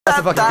That's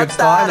a fucking good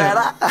start, isn't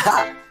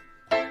it?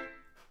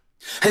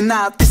 And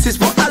now this is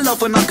what I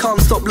love when I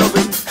can't stop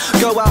loving.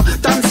 Go out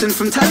dancing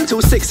from 10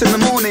 till 6 in the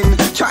morning,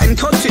 chatting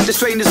cod shit to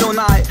strangers all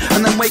night,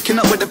 and then waking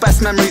up with the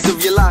best memories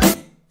of your life.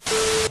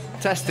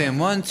 Testing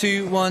 1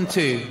 2 1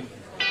 2.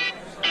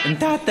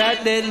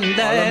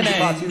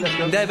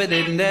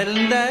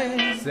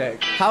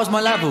 Sick. How's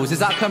my levels? Is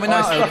that coming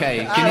out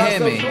okay? Can you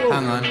hear me?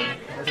 Hang on.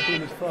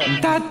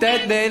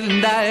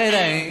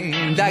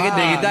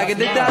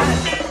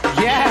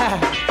 Yeah,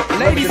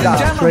 ladies and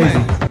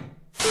gentlemen.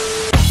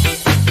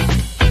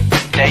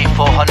 Day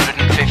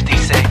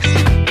 456.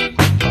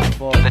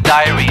 The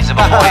diaries of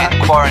a boy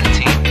in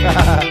quarantine.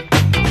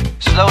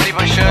 Slowly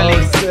but surely,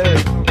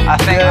 I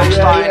think I'm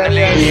starting to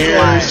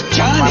lose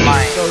my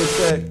mind. So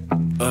sick.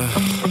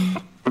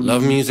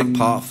 Love music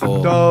part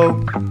 4.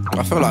 Dope.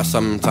 I feel like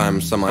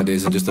sometimes some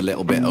ideas are just a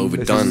little bit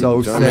overdone. This is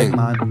so do you know sick, what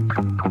I mean?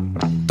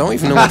 man. Don't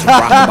even know what to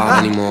rap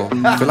about anymore.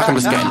 I feel like I'm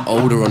just getting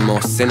older and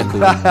more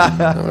cynical.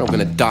 I'm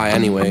gonna die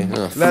anyway.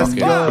 Oh, Let's fuck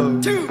go.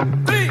 1 2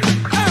 3.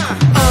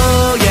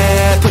 Oh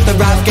yeah, put the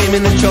rap game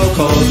in the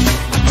chokehold.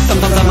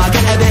 Sometimes I might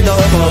get a bit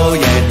loco,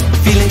 yeah.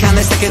 Feeling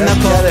kinda sick in the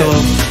coco,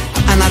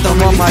 and I don't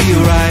really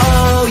feel right.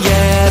 Oh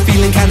yeah,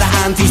 feeling kinda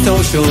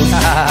antisocial.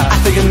 I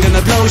think I'm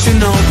gonna blow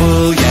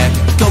Chernobyl, yeah.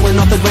 Going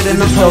off the grid in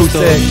the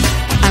postal,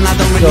 and I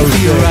don't really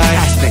feel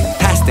right.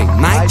 Testing,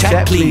 mic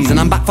check please. And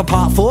I'm back for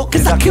part 4,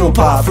 cause I killed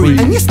part 3.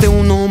 And you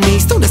still know me,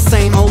 still the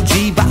same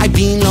OG, but I've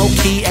been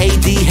low-key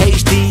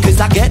ADHD. Cause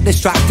I get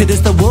distracted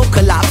as the world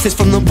collapses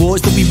from the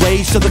wars that we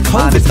waged to the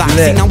COVID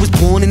vaccine. I was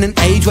born in an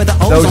age where the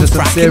ozone's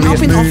cracking. I've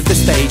been off the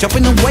stage, I've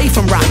been away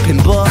from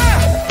rapping, but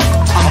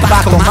I'm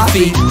back on my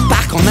feet,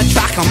 back on the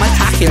track, I'm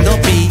attacking the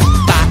beat.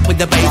 Back with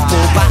the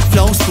baseball bat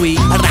flow sweet.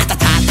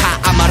 Rat-a-tat-tat,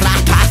 I'm a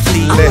rap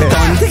athlete. I'm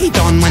done, diggy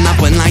done when I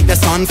burn like the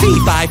sun.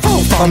 Feed by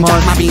full fun,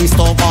 jack my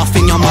beanstalk off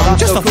in your mum.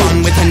 Just for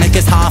fun with her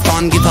niggas half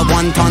on. Give her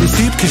 1 ton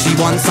soup cause she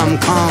wants some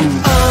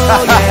cum.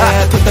 Oh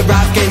yeah, put the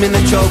rap game in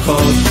the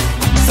chokehold.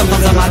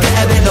 Sometimes I might get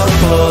a bit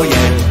loco,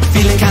 yeah.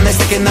 Feeling kinda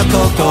sick in the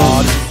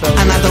coco,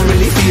 and I don't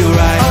really feel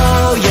right.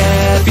 Oh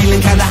yeah,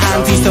 feeling kinda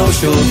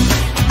antisocial.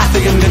 I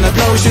think I'm gonna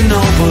blow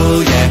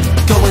Chernobyl, yeah.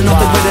 Going off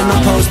the grid in a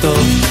postal,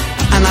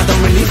 and I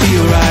don't really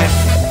feel right.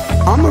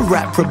 I'm a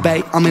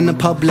reprobate, I'm in the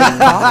public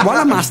park while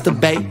I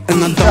masturbate,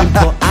 and I don't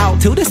put out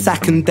till the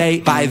second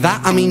date. By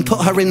that I mean put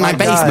her in my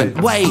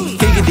basement. Wait,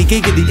 giggity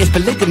giggity, it's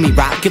polygamy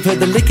rap. Give her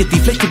the lickety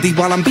flickety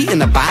while I'm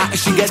beating her back.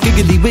 She gets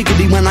giggity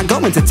wiggity when I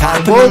go into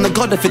tap, and I'm the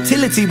god of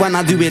fertility when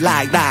I do it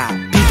like that.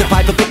 Peter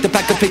Piper picked a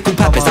pack of pickled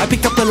peppers. I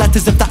picked up the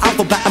letters of the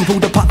alphabet and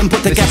pulled apart and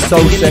put together. So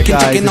sick,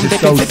 guys. I'm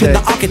flipping the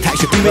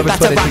architecture. Do it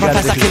better, rap,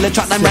 professor, killer,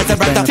 track, line,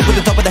 resurrect. Tip with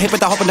the top of the hip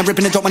with the hop and the rip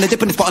and the drop when I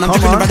dip in the spot. And I'm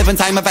dripping the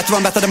relevant time, a veteran,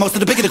 better than most of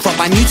the bigger the crop.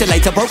 I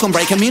mutilate, a broken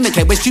break,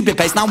 communicate with stupid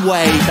pace. Now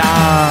wait,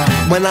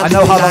 when I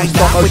do it like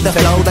that with the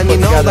flow, then you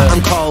know that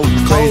I'm cold,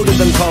 colder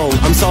than cold.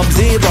 I'm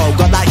sub-zero,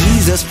 got that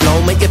Jesus flow,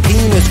 make your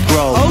penis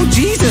grow. Oh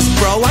Jesus,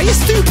 bro, why you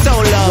stoop so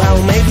low? Well,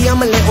 maybe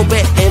I'm a little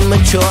bit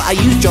immature. I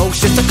use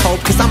jokes just to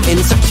cope, cause I'm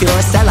insecure.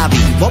 C'est la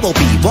vie, what will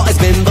be, what has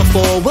been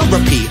before will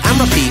repeat and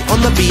repeat on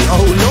the beat.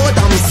 Oh Lord,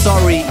 I'm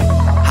sorry.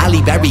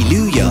 Halle Berry,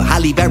 Luya,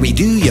 Halle Berry,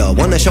 do ya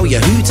wanna show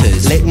your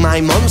hooters? Lick my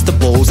monster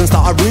balls and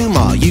start a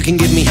rumour. You can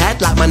give me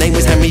head like my name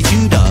was Henry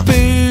Tudor.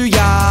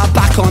 Booyah,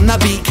 back on the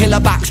beat, killer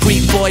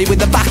backstreet boy with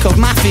the back of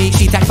my feet.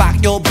 She take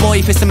back your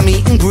boy, piss and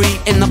meet and greet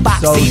in the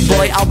backseat,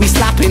 boy. I'll be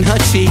slapping her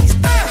cheeks.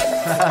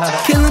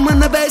 Kill him when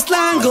the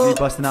bassline go,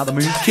 busting out the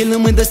move. kill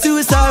him with the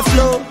suicide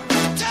flow,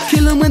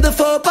 kill him with the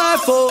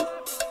 4x4.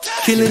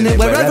 Killing it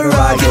wherever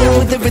I go,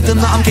 with the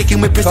rhythm that I'm kicking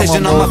with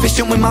precision. I'm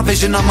efficient with my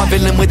vision, I'm a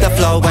villain with the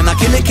flow. When I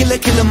kill it,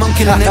 I'm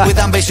killing it with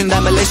ambition.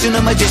 Demolition,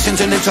 a magician,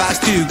 turning tracks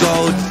to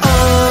gold.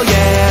 Oh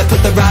yeah,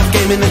 put the rap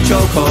game in the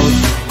chokehold.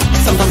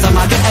 Sometimes I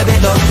might get a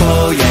bit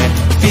loco, yeah.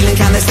 Feeling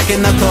kinda sick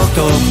in the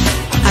coco,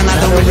 and I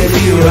don't really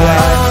feel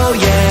right. Oh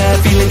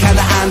yeah, feeling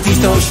kinda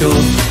antisocial.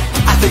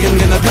 I think I'm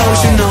gonna blow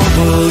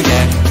Chernobyl,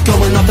 yeah.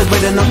 Going off the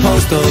grid in a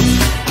postal,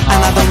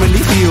 and I don't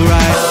really feel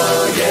right.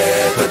 Oh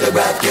yeah, put the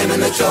rap game in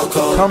the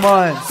chokehold. Come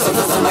on.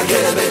 Sometimes I might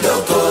get a bit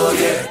loco,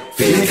 yeah.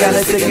 Feeling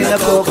kinda sick in the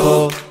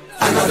coco,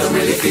 and I don't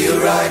really feel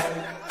right.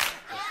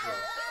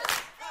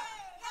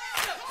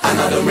 And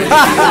I don't really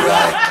feel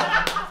right.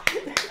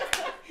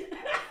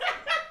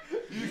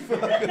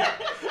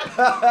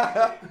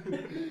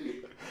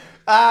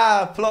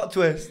 plot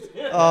twist.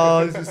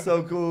 Oh, this is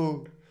so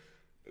cool.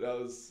 That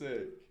was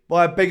sick.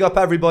 Boy, big up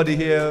everybody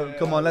here.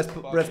 Come on,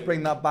 let's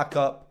bring that back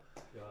up.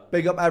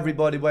 Big up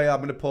everybody. Wait,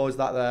 I'm gonna pause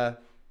that there.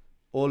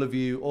 All of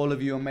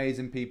you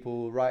amazing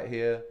people right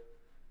here.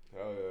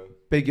 Hell yeah.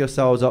 Big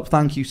yourselves up.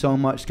 Thank you so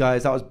much,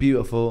 guys. That was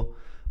beautiful.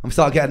 I'm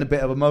starting getting a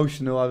bit of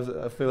emotional.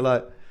 I feel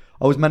like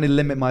I was meant to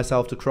limit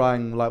myself to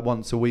crying like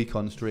once a week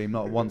on stream,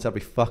 not once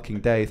every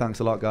fucking day. Thanks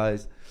a lot,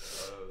 guys.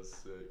 That was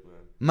sick,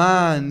 man.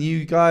 Man,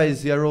 you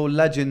guys, you're all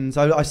legends.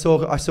 I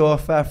saw a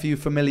fair few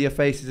familiar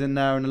faces in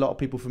there, and a lot of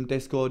people from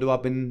Discord who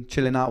I've been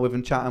chilling out with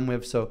and chatting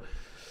with. So,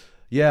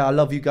 yeah, I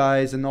love you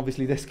guys, and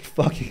obviously this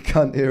fucking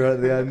cunt here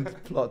at the end,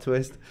 plot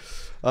twist.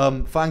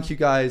 Thank you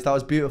guys. That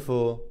was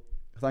beautiful.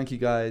 Thank you,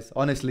 guys.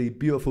 Honestly,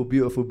 beautiful,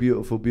 beautiful,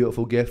 beautiful,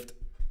 beautiful gift.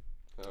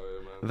 Hell yeah,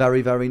 man.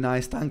 Very, very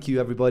nice. Thank you,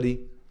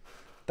 everybody.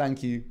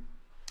 Thank you.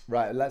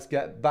 Right, let's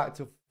get back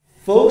to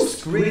full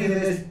screen in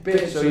this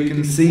bitch so you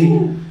can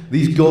see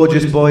these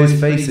gorgeous boys'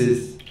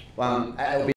 faces. Wow.